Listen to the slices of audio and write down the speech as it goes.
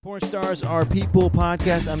Porn Stars Are People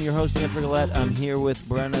podcast. I'm your host, Jennifer Gillette. I'm here with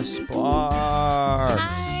Brenna Sparks.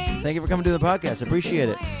 Hi. Thank you for coming to the podcast. I appreciate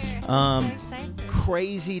it. I'm excited.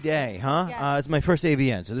 Crazy day, huh? Yes. It's my first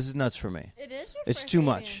AVN, so this is nuts for me. It is your It's first too AVN.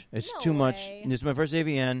 much. It's No too much. way. This is my first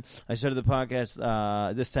AVN. I started the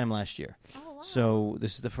podcast this time last year. Oh, wow. So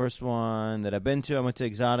this is the first one that I've been to. I went to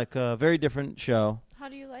Exotica. Very different show. How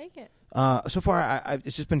do you like it? So far,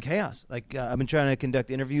 it's just been chaos. Like I've been trying to conduct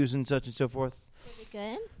interviews and such and so forth. Is it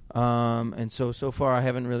good? And so far I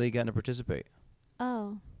haven't really gotten to participate.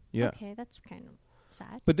 Oh. Yeah. Okay, that's kind of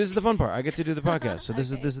sad. But this is the fun part. I get to do the podcast. So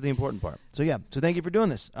this Okay. is the important part. So yeah. So thank you for doing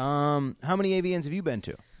this. How many AVNs have you been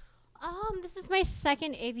to? This is my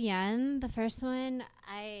second AVN. The first one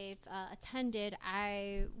I've attended,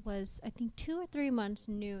 I was, I think, 2 or 3 months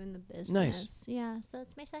new in the business. Nice. Yeah, so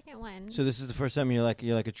it's my second one. So this is the first time you're like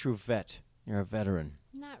a true vet. You're a veteran.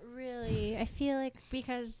 Not really. I feel like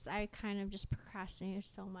because I kind of just procrastinated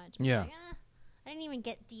so much. I'm Yeah. like, I didn't even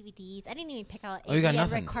get DVDs. I didn't even pick out Oh, you got a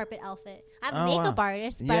nothing. red carpet outfit. I'm Oh, a makeup wow.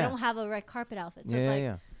 artist, but Yeah. I don't have a red carpet outfit. So Yeah, it's like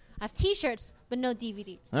yeah. I have T-shirts, but no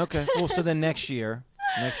DVDs. Okay. Well, so then next year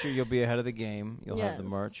you'll be ahead of the game. You'll have the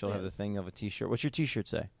Yes, merch. You'll have the yes. thing of a T-shirt. What's your T-shirt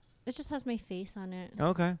say? It just has my face on it.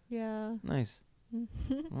 Okay. Yeah. Nice. Well,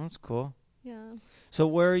 that's cool. Yeah. So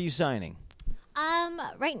where are you signing?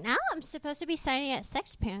 Right now I'm supposed to be signing at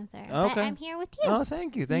Sex Panther. Okay. But I'm here with you. Oh,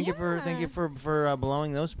 thank you. Thank you Yeah. for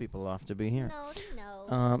blowing those people off to be here.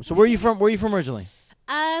 No. So where are you from? Where are you from originally?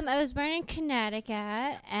 I was born in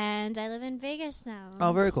Connecticut, and I live in Vegas now.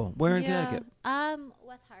 Oh, very cool. Where in Yeah. Connecticut?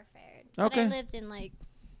 West Hartford. But Okay. I lived in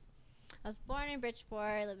I was born in Bridgeport.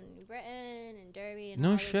 I lived in New Britain and Derby and No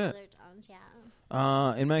all those shit. other towns.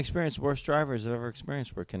 Yeah. In my experience, worst drivers I've ever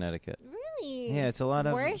experienced were Connecticut. Really? Yeah, it's a lot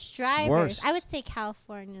of worst drivers. worst. I would say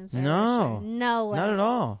Californians. Are No. worst. No way. Not at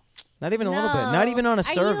all. Not even a little bit. Not even on a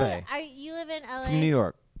survey. You live in LA? From New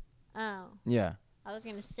York. Oh, Yeah. I was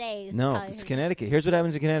gonna say. No, probably it's heard- Connecticut. Here's what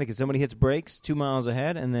happens in Connecticut. Somebody hits brakes 2 miles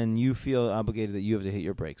ahead, and then you feel obligated that you have to hit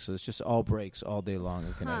your brakes. So it's just all brakes all day long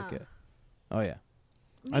in Connecticut. Oh, yeah.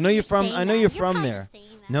 Maybe I know you're from- saying I know that. you're You're from probably there. just saying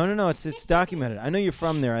that. No, it's documented. I know you're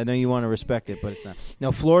from there. I know you want to respect it, but it's not.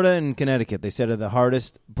 No, Florida and Connecticut, they said, are the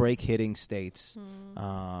hardest brake-hitting states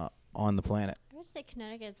on the planet. I would say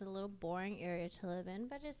Connecticut is a little boring area to live in,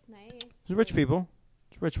 but it's nice. It's rich people.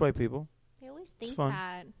 It's rich white people. They always think fun.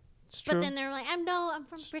 that. It's But true. then they're like, I'm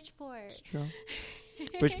from Bridgeport. It's true.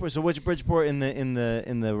 Bridgeport. So which Bridgeport in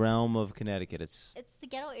the realm of Connecticut? It's It's the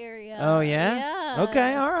ghetto area. Oh, yeah? Yeah.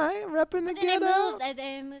 okay. All right, repping the But then ghetto.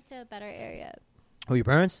 I moved to a better area. Who your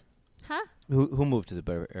parents? Huh? Who moved to the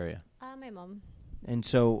better area? My mom. And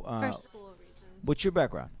so, For school reasons. what's your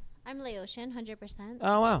background? I'm Laotian, 100%.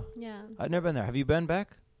 Oh wow, Yeah. I've never been there. Have you been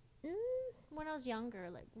back? When I was younger,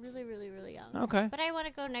 like really, really, really young. Okay. But I want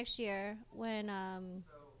to go next year when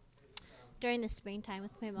during the springtime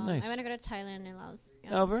with my mom. Nice. I want to go to Thailand and Laos.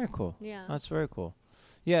 Yeah. Oh, very cool. Yeah. That's very cool.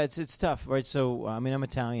 Yeah, it's tough, right? So, I mean, I'm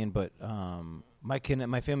Italian, but my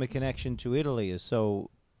family connection to Italy is so.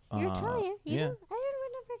 You're Italian. Yeah. I would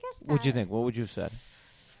never guess that. What'd you think? What would you have said?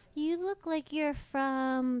 You look like you're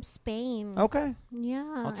from Spain. Okay. Yeah.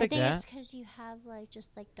 I'll take I think that. it's because you have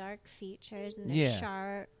just dark features and they're Yeah.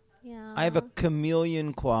 sharp. Yeah. I have a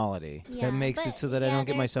chameleon quality Yeah, that makes it but so that I don't get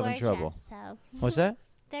they're myself in trouble. gorgeous, so. What's that?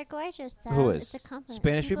 They're gorgeous. So Who is? It's a compliment.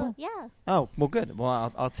 Spanish people? Yeah. Oh, well, good.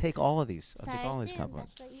 Well, I'll take all of these. I'll So take I all these assumed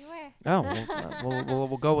compliments. That's what you were. Oh,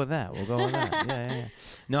 we'll go with that. We'll go with that. Yeah.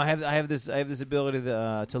 No, I have this ability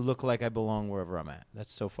to look like I belong wherever I'm at.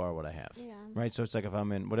 That's so far what I have. Yeah. Right. So it's like if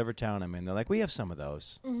I'm in whatever town I'm in, they're like, we have some of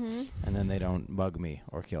those, Mm-hmm. and then they don't bug me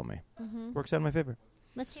or kill me. Mm-hmm. Works out in my favor.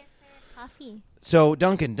 Let's hear for coffee. So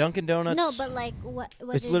Dunkin' Donuts. No, but what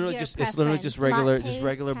it's is literally your just regular preference? Lattes,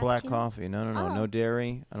 regular black cappuccino? coffee. No, Oh. no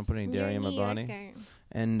dairy. I don't put any You're dairy a in my New body. Yorker.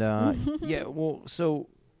 And yeah, well, so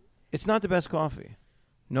it's not the best coffee.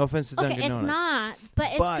 No offense to Dunkin' Okay, it's Donuts. not, but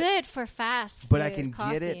it's But- good for fast. But I food can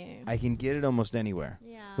coffee. get it. I can get it almost anywhere,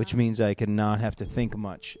 Yeah. which means I can not have to think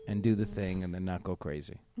much and do the thing and then not go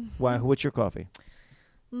crazy. Why? What's your coffee?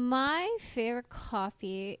 My favorite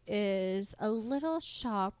coffee is a little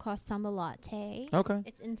shop called Samba Latte. Okay.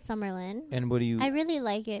 It's in Summerlin. And what do you? I really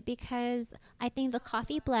like it because I think the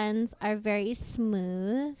coffee blends are very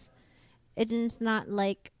smooth. It's not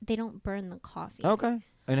like they don't burn the coffee. Okay.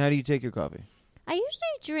 And how do you take your coffee? I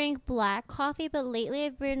usually drink black coffee, but lately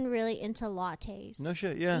I've been really into lattes. No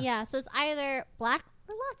shit. Yeah. Yeah, so it's either black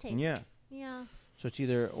or lattes. Yeah. Yeah. So it's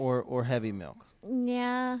either or heavy milk.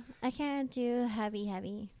 Yeah, I can't do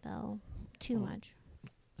heavy though. Too much.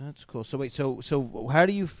 That's cool. So wait. So how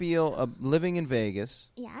do you feel living in Vegas?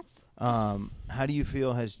 Yes. How do you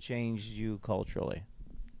feel has changed you culturally?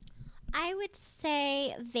 I would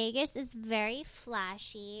say Vegas is very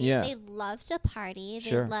flashy. Yeah. They love to party.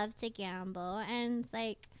 Sure. They love to gamble. And it's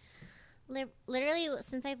like, literally,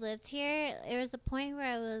 since I've lived here, there was a point where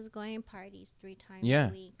I was going to parties 3 times a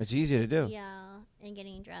week. It's easy to do. Yeah, and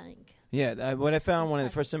getting drunk. Yeah, what I found when the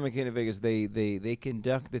first time I came to Vegas, they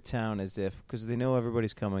conduct the town as if, because they know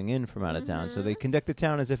everybody's coming in from out of town, so they conduct the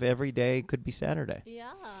town as if every day could be Saturday.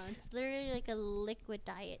 Yeah, it's literally like a liquid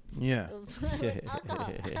diet. Yeah. Of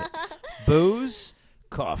alcohol. Booze,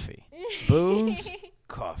 coffee. Booze,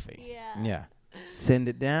 coffee. Yeah. Yeah. Send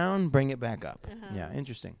it down, bring it back up. Yeah,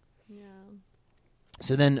 interesting. Yeah.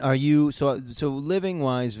 So then, are you so living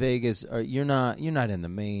wise, Vegas? You're not in the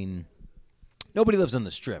main. Nobody lives on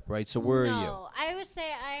the Strip, right? So where are you? No, I would say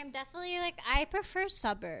I am definitely I prefer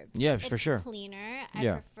suburbs. Yeah, it's for sure. Cleaner.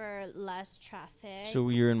 I prefer less traffic. So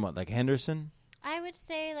you're in what, like Henderson? I would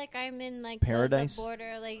say I'm in Paradise? the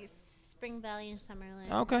border, Spring Valley and Summerlin.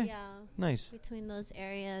 Okay. Yeah. Nice. Between those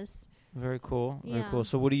areas. Very cool. Very Yeah. cool.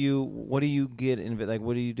 So what do you get in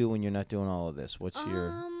what do you do when you're not doing all of this? What's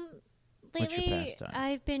your lately, pastime?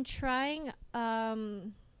 I've been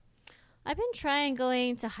trying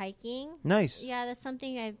going to hiking. Nice. Yeah, that's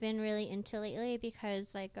something I've been really into lately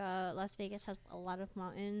because Las Vegas has a lot of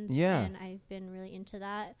mountains. Yeah. And I've been really into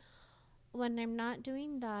that. When I'm not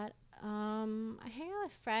doing that, I hang out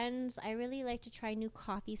with friends. I really like to try new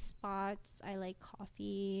coffee spots. I like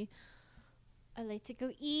coffee. I like to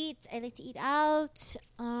go eat. I like to eat out.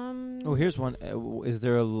 Oh, here's one. Is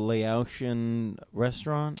there a Laotian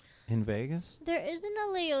restaurant in Vegas? There isn't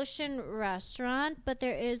a Laotian restaurant, but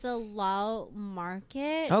there is a Lao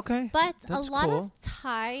market. Okay. But That's a lot cool. of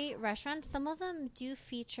Thai restaurants, some of them do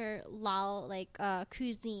feature Lao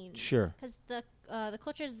cuisine. Sure. Because the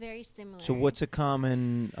culture is very similar. So what's a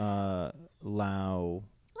common Lao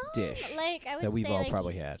dish I would that we've say, all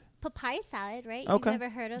probably had? Papaya salad, right? Okay. You've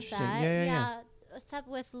never heard of Interesting. that? Yeah. Except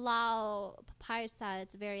with Lao papaya salad,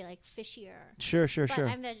 it's very fishier. Sure. But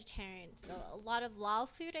I'm vegetarian, so a lot of Lao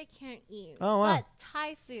food I can't eat. Oh, wow. But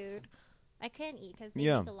Thai food I can eat because they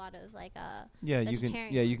make a lot of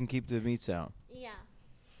vegetarian. you can keep the meats out. Yeah.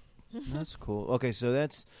 That's cool. Okay, so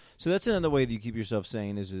that's another way that you keep yourself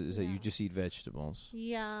sane is that you just eat vegetables.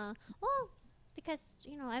 Yeah. Well, because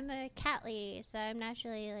I'm a cat lady, so I'm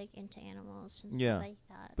naturally into animals and stuff like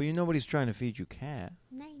that. But nobody's trying to feed you cat.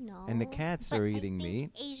 I know. And the cats are eating meat.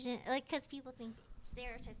 Asian, because people think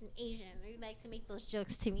stereotypes in Asian. They like to make those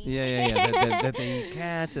jokes to me. Yeah. that they eat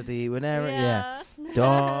cats, that they eat whatever. Yeah.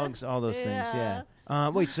 Dogs, all those things. Yeah.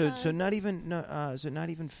 Wait. So not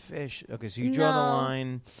even fish. Okay. So you draw the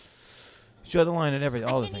line. Draw the line at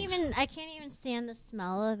all the things. I can't even stand the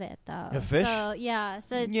smell of it though. The fish?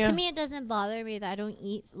 So to me it doesn't bother me that I don't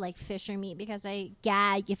eat fish or meat because I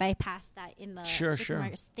gag if I pass that in the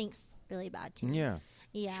supermarket. It stinks really bad to me. Yeah.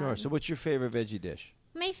 Yeah. Sure. So what's your favorite veggie dish?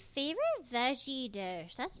 My favorite veggie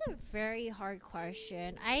dish? That's a very hard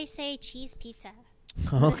question. I say cheese pizza.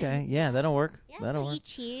 Okay. Yeah, that'll work. Yeah, that'll I work. eat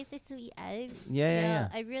cheese. I still eat eggs. Yeah.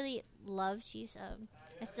 I really love cheese.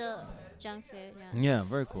 I still junk food. Yeah,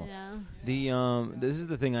 very cool. Yeah. This is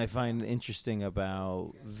the thing I find interesting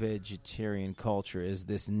about vegetarian culture is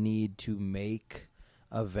this need to make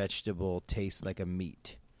a vegetable taste like a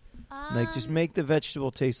meat. Just make the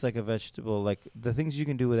vegetable taste like a vegetable. Like the things you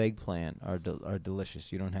can do with eggplant are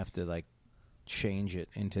delicious. You don't have to change it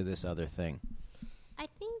into this other thing. I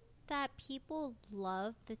think that people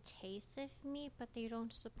love the taste of meat, but they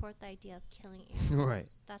don't support the idea of killing animals. Right.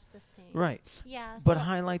 That's the thing. Right. Yeah. But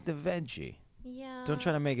highlight the veggie. Yeah. Don't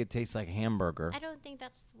try to make it taste like hamburger. I don't think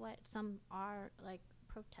that's what some are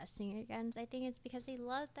protesting against. I think it's because they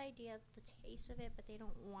love the idea of the taste of it, but they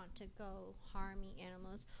don't want to go harming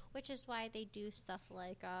animals, which is why they do stuff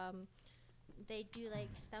they do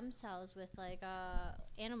stem cells with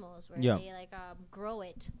animals where they grow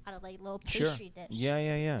it out of little pastry dish. Yeah.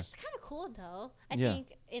 It's kind of cool though. I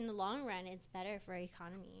think in the long run it's better for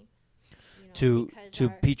economy. To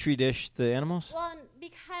petri dish the animals? Well,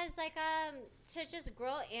 because to just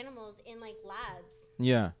grow animals in labs.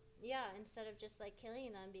 Yeah. Yeah, instead of just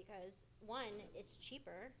killing them because one, it's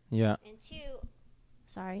cheaper. Yeah. And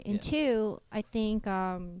two, I think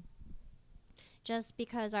just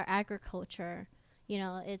because our agriculture,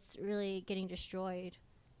 it's really getting destroyed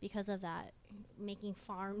because of that, making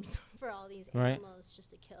farms for all these animals just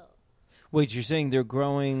to kill. Wait, you're saying they're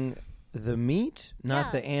growing the meat,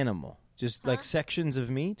 not the animal? Just sections of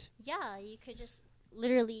meat? Yeah, you could just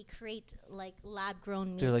literally create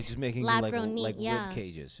lab-grown meat. They're just making lab-grown meat, rib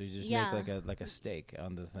cages. So you just make a steak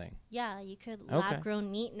on the thing. Yeah, you could lab-grown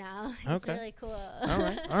meat now. It's really cool. All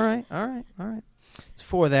right. It's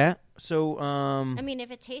for that. So, I mean,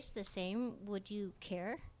 if it tastes the same, would you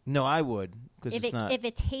care? No, I would, because if it's not. If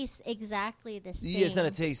it tastes exactly the same. Yeah, it's not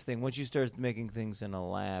a taste thing. Once you start making things in a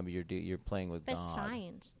lab, you're playing with But God.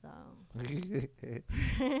 science, though. Right?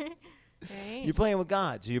 You're playing with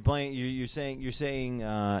God. So you're playing. You're saying.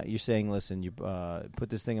 Listen, you put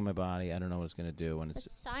this thing in my body. I don't know what it's gonna do. And But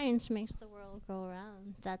it's science makes the world go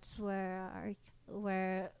around. That's where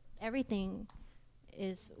everything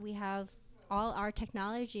is. We have all our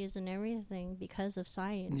technologies and everything because of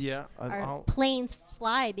science. yeah. Our planes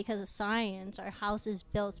fly because of science. Our house is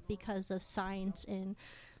built because of science, and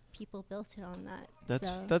people built it on that. That's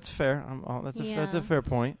fair. That's a fair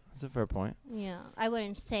point. That's a fair point. Yeah, I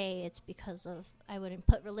wouldn't say it's because of. I wouldn't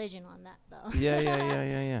put religion on that though.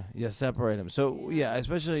 Yeah. Separate them. So yeah,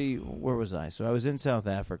 especially where was I? So I was in South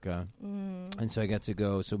Africa, and so I got to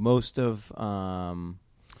go. So most of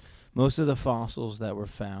the fossils that were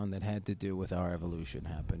found that had to do with our evolution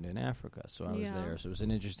happened in Africa. So I was there. So it was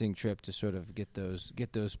an interesting trip to sort of get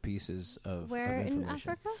those pieces of Where information. in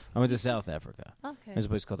Africa? I went to South Africa. Okay. There's a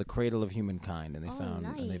place called the Cradle of Humankind, and they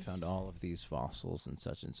nice. found all of these fossils and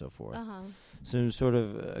such and so forth. Uh-huh. So I'm sort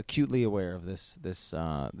of acutely aware of this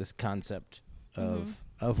concept of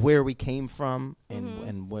where we came from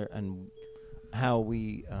and how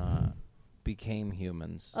we became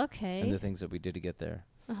humans. Okay. And the things that we did to get there.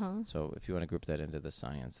 Uh-huh. So if you want to group that into the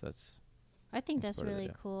science, I think that's part of it, really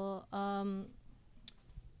yeah. cool.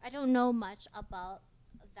 I don't know much about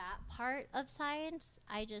that part of science.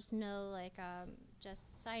 I just know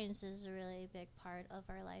just science is a really big part of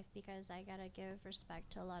our life because I gotta give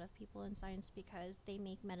respect to a lot of people in science because they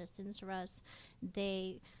make medicines for us.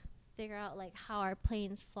 They figure out how our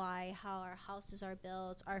planes fly, how our houses are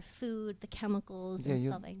built, our food, the chemicals, and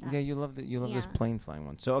stuff like that. Yeah, you love this plane flying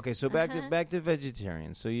one. So okay, so back to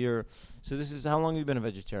vegetarian. So this is how long have you been a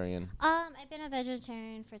vegetarian? I've been a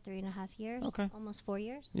vegetarian for 3.5 years. Okay. Almost 4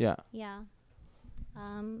 years. Yeah. Yeah.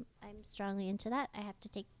 I'm strongly into that. I have to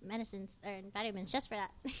take medicines and vitamins just for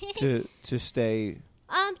that. to stay.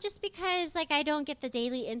 Just because I don't get the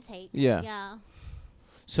daily intake. Yeah. Yeah.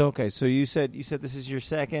 So okay, so you said this is your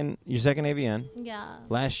second AVN. Yeah.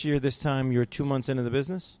 Last year, this time, you're 2 months into the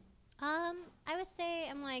business. I would say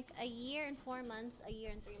I'm a year and 4 months, a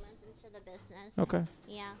year and 3 months into the business. Okay.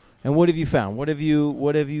 Yeah. And what have you found? What have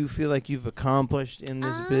you feel like you've accomplished in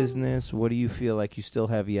this business? What do you feel like you still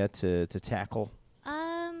have yet to tackle?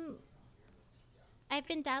 I've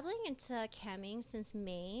been dabbling into camming since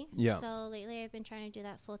May. Yeah. So lately I've been trying to do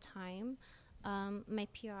that full time. My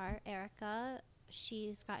PR, Erica,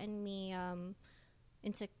 she's gotten me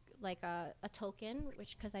into a token,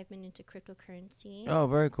 because I've been into cryptocurrency. Oh,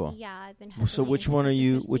 very cool. Yeah, I've been. So which one are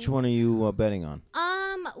you betting on?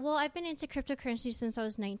 Well, I've been into cryptocurrency since I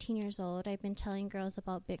was 19 years old. I've been telling girls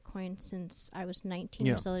about Bitcoin since I was 19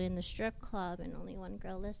 years old in the strip club, and only one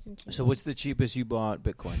girl listened to me. So what's the cheapest you bought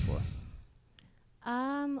Bitcoin for?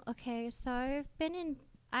 Okay, so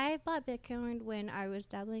I bought Bitcoin when I was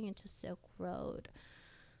dabbling into Silk Road.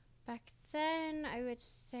 Back then, I would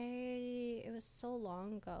say it was so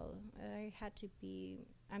long ago.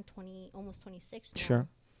 I'm 20, almost 26 now. Sure.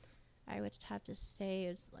 I would have to say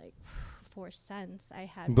it's 4 cents. I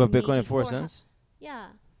had. You bought Bitcoin at 4 cents? Yeah.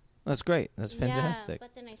 That's great. That's fantastic. Yeah,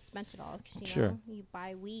 but then I spent it all because, Sure. You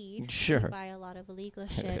buy weed. Sure. You buy a lot of illegal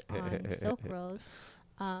shit on Silk Road.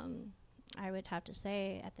 I would have to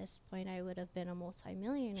say at this point I would have been a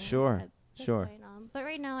multi-millionaire. Sure. Sure. But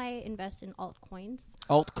right now I invest in altcoins.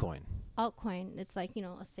 Altcoin. It's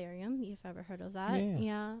Ethereum. You've ever heard of that?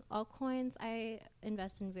 Yeah. Altcoins, I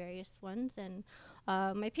invest in various ones. And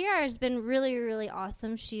my PR has been really, really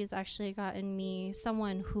awesome. She's actually gotten me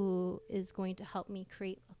someone who is going to help me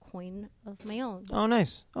create a coin of my own. Oh,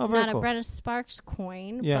 nice. Oh, very cool. Not a Brenna Sparks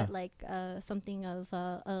coin, but something of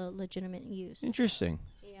a legitimate use. Interesting.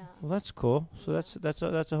 Yeah. Well, that's cool. So that's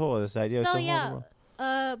a whole other idea.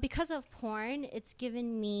 So because of porn, it's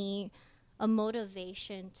given me a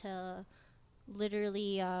motivation to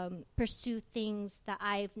literally pursue things that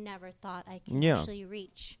I've never thought I can actually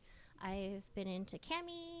reach. I've been into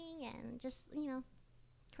camming and just,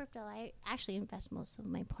 crypto. I actually invest most of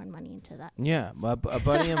my porn money into that. Yeah, a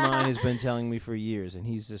buddy of mine has been telling me for years, and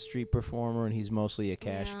he's a street performer, and he's mostly a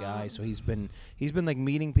cash guy. So he's been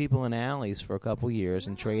meeting people in alleys for a couple years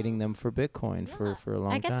and trading them for Bitcoin for a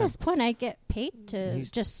long time. At this point, I get paid to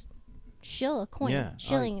just shill a coin. Yeah.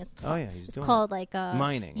 Shilling is called. He's called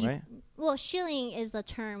mining, right? Well, shilling is the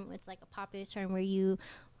term. It's a popular term where you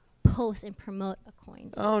post and promote a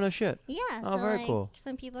coin. So oh, no shit. Yeah. Oh, very cool.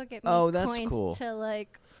 Some people get that's coins cool. to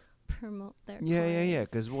promote their coins. Yeah.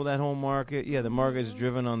 Because that whole market, the market is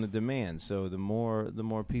driven on the demand. So the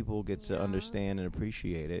more people get to understand and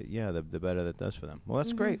appreciate it, the better that does for them. Well,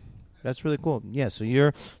 that's great. That's really cool. Yeah, so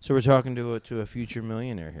we're talking to a future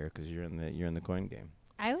millionaire here because you're in the coin game.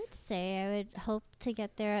 I would say I would hope to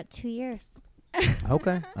get there at 2 years.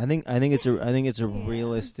 Okay, I think it's a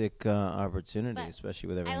realistic opportunity, But especially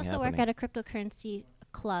with everything I also happening. work at a cryptocurrency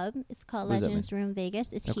club. It's called What does that Legends Room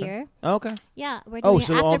Vegas. It's Okay. here. Oh, okay. Yeah, we're Oh, doing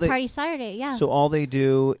so all after they- party Saturday. Yeah, So all they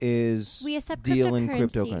do is we accept deal in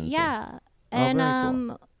cryptocurrency. cryptocurrency. Yeah, Oh, and very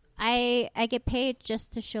cool. I get paid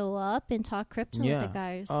just to show up and talk crypto with the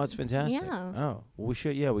guys. Oh, it's fantastic. Yeah. Oh, well, we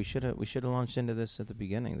should have launched into this at the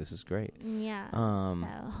beginning. This is great. Yeah.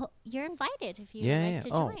 So you're invited if you would like to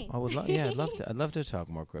join. I would I'd love to talk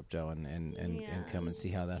more crypto and come and see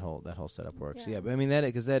how that whole setup works. Yeah, but I mean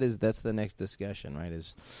that's the next discussion, right?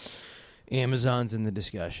 Is Amazon's in the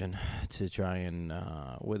discussion to try and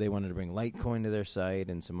where they wanted to bring Litecoin to their site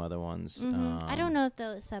and some other ones. Mm-hmm. I don't know if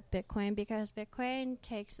they'll accept Bitcoin because Bitcoin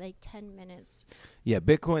takes like 10 minutes. Yeah,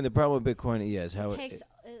 Bitcoin. The problem with Bitcoin, is how It takes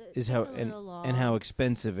and how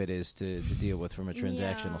expensive it is to deal with from a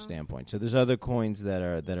transactional standpoint. So there's other coins that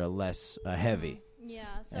are less heavy. Yeah,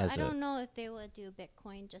 so I don't know if they will do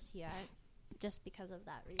Bitcoin just yet, just because of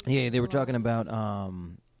that reason. Yeah, they were talking about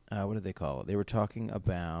what did they call it? They were talking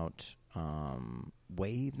about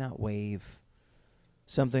Wave,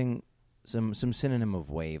 something, some synonym of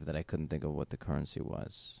Wave that I couldn't think of what the currency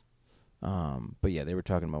was. But yeah, they were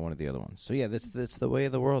talking about one of the other ones. So yeah, that's the way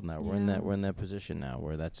of the world now. We're in that position now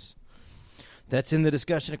where that's in the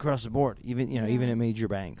discussion across the board, even at major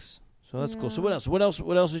banks. So that's cool. So what else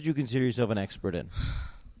would you consider yourself an expert in?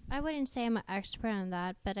 I wouldn't say I'm an expert on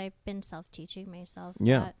that, but I've been self-teaching myself.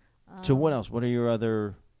 Yeah. So what else? What are your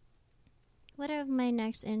other? What are my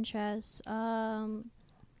next interests? I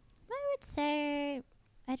would say,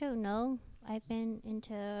 I don't know. I've been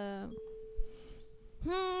into, I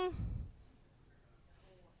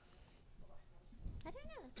don't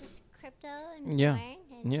know, just crypto and coin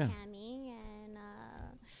and camming, and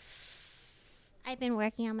I've been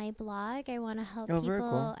working on my blog. I want to help people. Very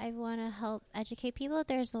cool. I want to help educate people.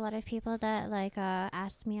 There's a lot of people that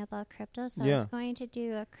asked me about crypto, so I was going to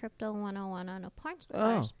do a crypto 101 on a porn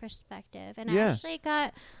star's perspective. And I actually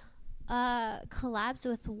got collabs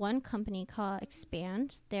with one company called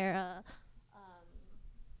Expand. They're a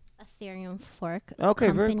Ethereum fork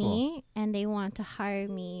company, very cool. And they want to hire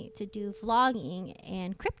me to do vlogging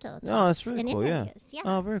and crypto talks. Oh, that's really cool. Yeah.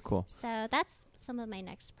 Oh, very cool. So that's some of my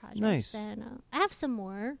next projects. Nice. And I have some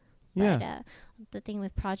more. Yeah. But the thing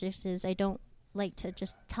with projects is I don't like to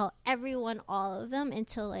just tell everyone all of them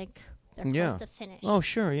until they're close to finish. Oh,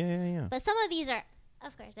 sure. Yeah. But some of these are,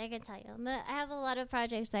 of course, I can tell you. But I have a lot of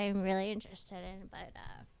projects I'm really interested in, but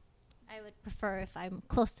I would prefer if I'm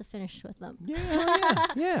close to finish with them.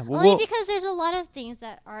 Yeah. Only because there's a lot of things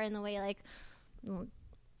that are in the way, like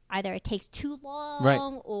either it takes too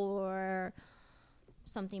long or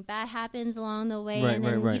something bad happens along the way, and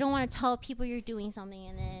then you don't want to tell people you're doing something,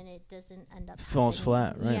 and then it doesn't end up falls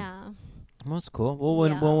flat, right? Yeah. Well, that's cool.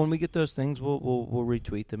 Well, when we get those things, we'll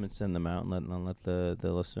retweet them and send them out and let the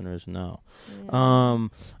listeners know. Yeah.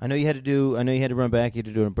 I know you had to run back. You had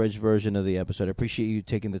to do an abridged version of the episode. I appreciate you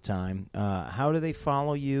taking the time. How do they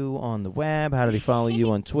follow you on the web? How do they follow you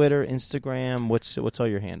on Twitter, Instagram? What's all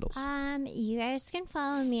your handles? You guys can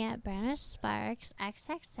follow me at Brenna Sparks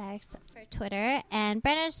XXX for Twitter and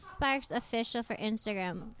Brenna Sparks Official for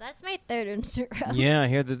Instagram. That's my third Instagram. Yeah, I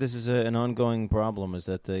hear that this is an ongoing problem. Is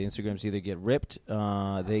that the Instagrams either get ripped,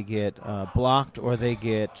 they get blocked, or they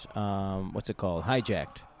get what's it called,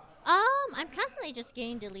 hijacked? I'm constantly just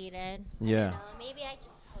getting deleted. Yeah. I don't know, maybe I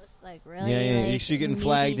just post really. Yeah. So you're getting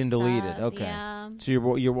flagged and deleted. Stuff. Okay. Yeah.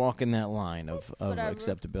 So you're walking that line of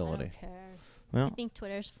acceptability. I don't care. Well, I think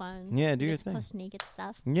Twitter's fun. Yeah, do your thing. Post naked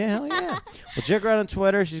stuff. Yeah, hell yeah. Well, check her out on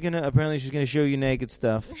Twitter. She's gonna show you naked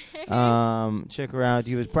stuff. Check her out.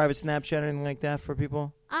 Do you have a private Snapchat or anything like that for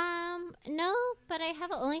people? No, but I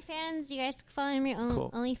have an OnlyFans. You guys can follow me on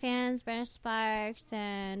OnlyFans, Brenna Sparks,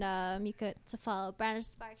 and you could follow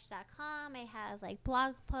BrennaSparks.com. I have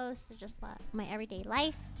blog posts of just my everyday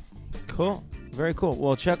life. Cool. Very cool.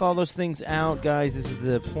 Well, check all those things out, guys. This is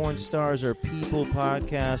the Porn Stars Are People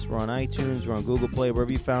podcast. We're on iTunes. We're on Google Play,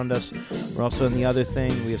 wherever you found us. We're also on The Other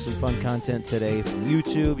Thing. We have some fun content today from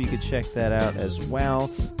YouTube. You can check that out as well.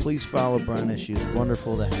 Please follow Brenna. She's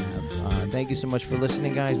wonderful to have. Thank you so much for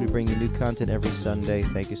listening, guys. We bring you new content every Sunday.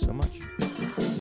 Thank you so much.